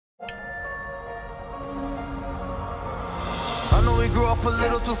I know we grew up a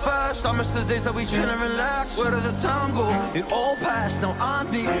little too fast. I miss the days that we chill and relax. Where did the time go? It all passed. Now I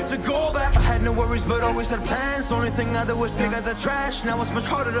need to go back. I had no worries but always had plans. The only thing I did was dig out the trash. Now it's much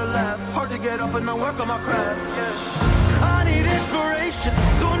harder to laugh, hard to get up and then work on my craft. I need inspiration,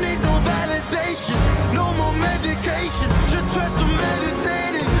 don't need no validation. No more medication, just try some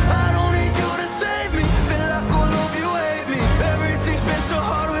meditating. I don't need you to save me, feel like all of you hate me. Everything's been so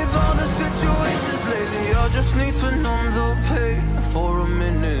hard with all the situations lately. I just need to numb the pain for a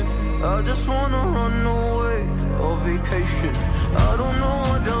minute. I just wanna run away on vacation. I don't know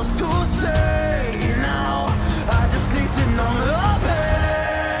what else to say now. I just need to numb the pain.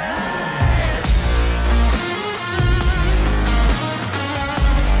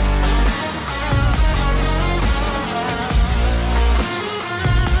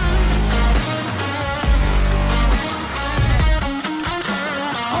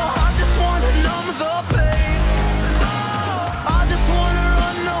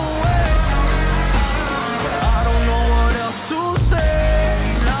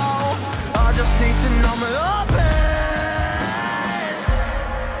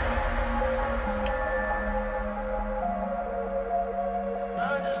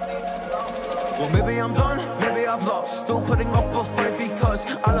 Well, maybe I'm done, maybe I've lost. Still putting up a fight because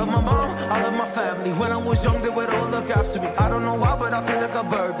I love my mom, I love my family. When I was young, they would all look after me. I don't know why, but I feel like a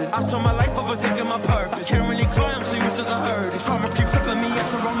burden. I spend my life overthinking my purpose. Can't really cry, I'm so used to the hurt. Trauma keeps flipping me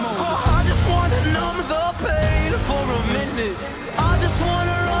at the wrong moment. Oh, I just wanna numb the pain for a minute. I just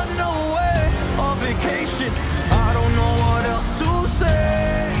wanna run away on vacation. I don't know what else to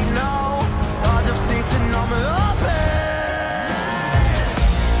say now. I just need to numb the pain.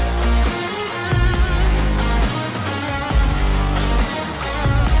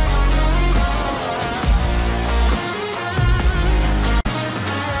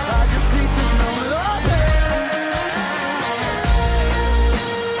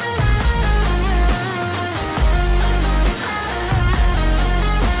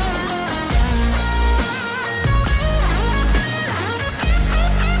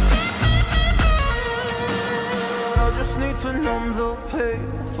 To numb the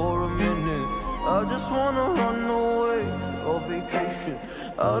pain for a minute. I just wanna run away on vacation.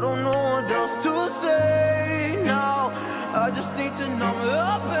 I don't know what else to say now. I just need to numb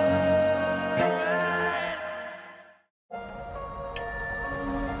the pain.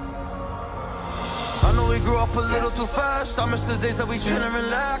 I know we grew up a little too fast. I miss the days that we chill and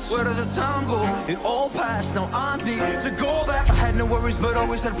relax. Where did the time go? It all passed. Now I need to go back. I had no worries but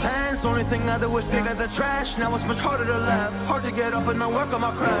always had plans. The only thing I did was dig out the trash. Now it's much harder to laugh, hard to get up and then work on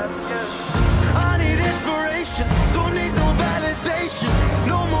my craft. I need inspiration, don't need no validation.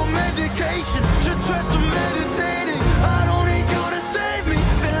 No more medication, just try some meditating. I don't need you to save me,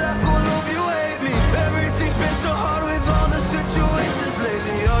 feel like all of you hate me. Everything's been so hard with all the situations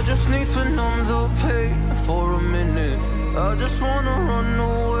lately. I just need to numb the pain for a minute. I just wanna run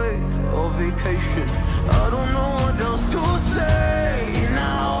away on vacation. I don't know what else to say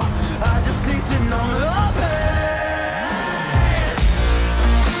now. I just need to numb the pain.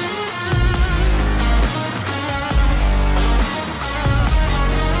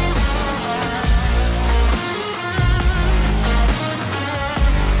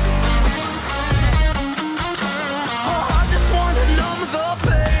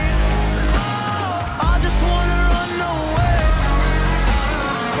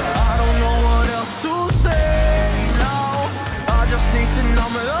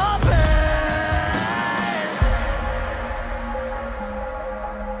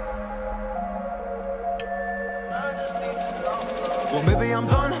 Well, maybe I'm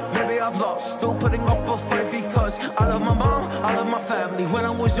done, maybe I've lost. Still putting up a fight because I love my mom, I love my family. When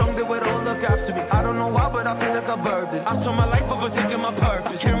I was young, they would all look after me. I don't know why, but I feel like a burden. I spend my life overthinking my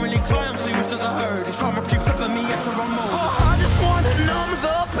purpose. Can't really cry, I'm so used to the hurt. Trauma keeps flipping me at the wrong moment. Oh, I just wanna numb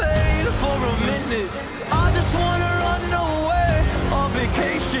the pain for a minute. I just wanna run away on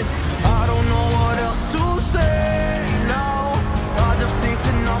vacation. I don't know what else to say now. I just need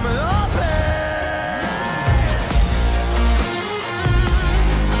to numb the pain.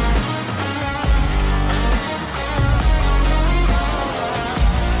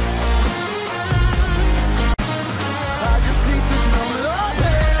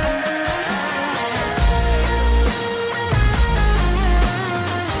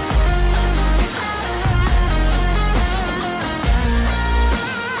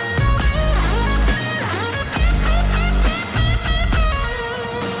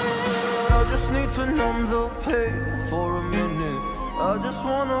 For a minute, I just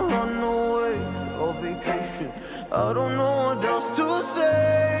wanna run away on vacation. I don't know what else to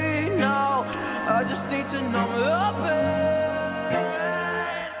say now. I just need to numb the pain.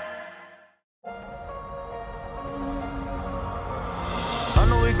 I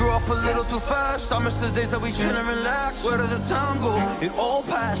know we grew up a little too fast. I miss the days that we chill and relax. Where did the time go? It all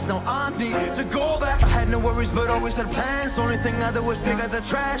passed. Now I need to go back. I had no worries, but always had plans. Only thing I did was dig out the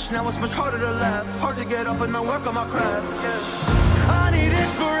trash. Now it's much harder to laugh. Hard to get up and then work on my craft. I need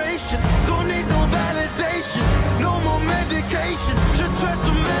inspiration. Don't need no validation. No more medication. Should try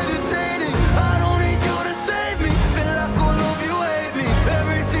some meditating. I don't need you to save me. Feel like all of you hate me.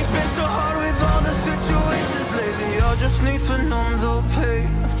 Everything's been so hard with all the situations lately. I just need to numb the pain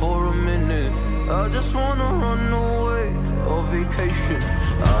for a minute. I just wanna run away on vacation.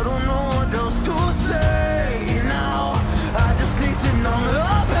 I don't know what else to say now. I just need to numb the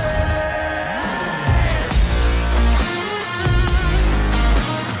pain.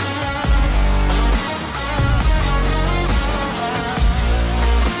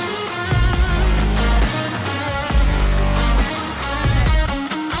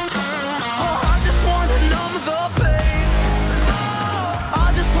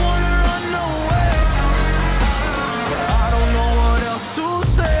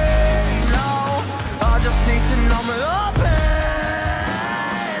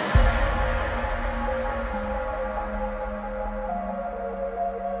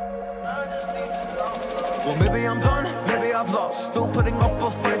 Well, maybe I'm done, maybe I've lost. Still putting up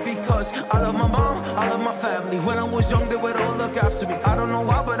a fight because I love my mom, I love my family. When I was young, they would all look after me. I don't know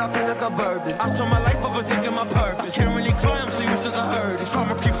why, but I feel like a burden. I spent my life overthinking my purpose. Can't really cry, I'm so used to the hurt.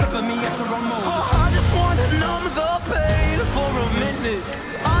 Trauma keeps up at me at the wrong moment. Oh, I just wanna numb the pain for a minute.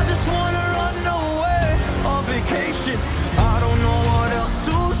 I just wanna run away on vacation. I don't know what else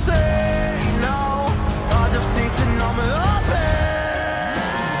to say now. I just need to numb the pain.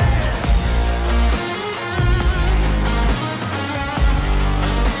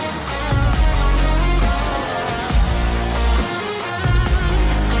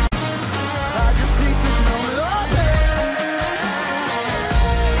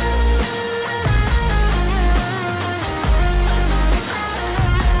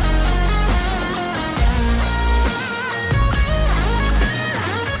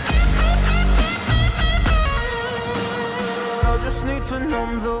 To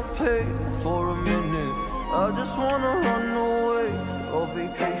numb the pain for a minute. I just wanna run away on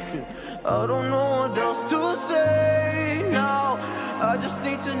vacation. I don't know what else to say now. I just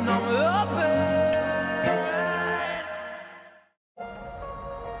need to numb the pain.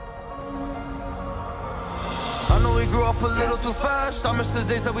 I know we grew up a little too fast. I miss the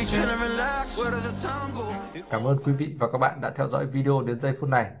days that we chill and relax. Where did the time go? Cảm ơn quý vị và các bạn đã theo dõi video đến giây phút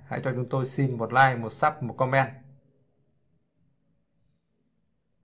này. Hãy cho chúng tôi xin một like, một sub, một comment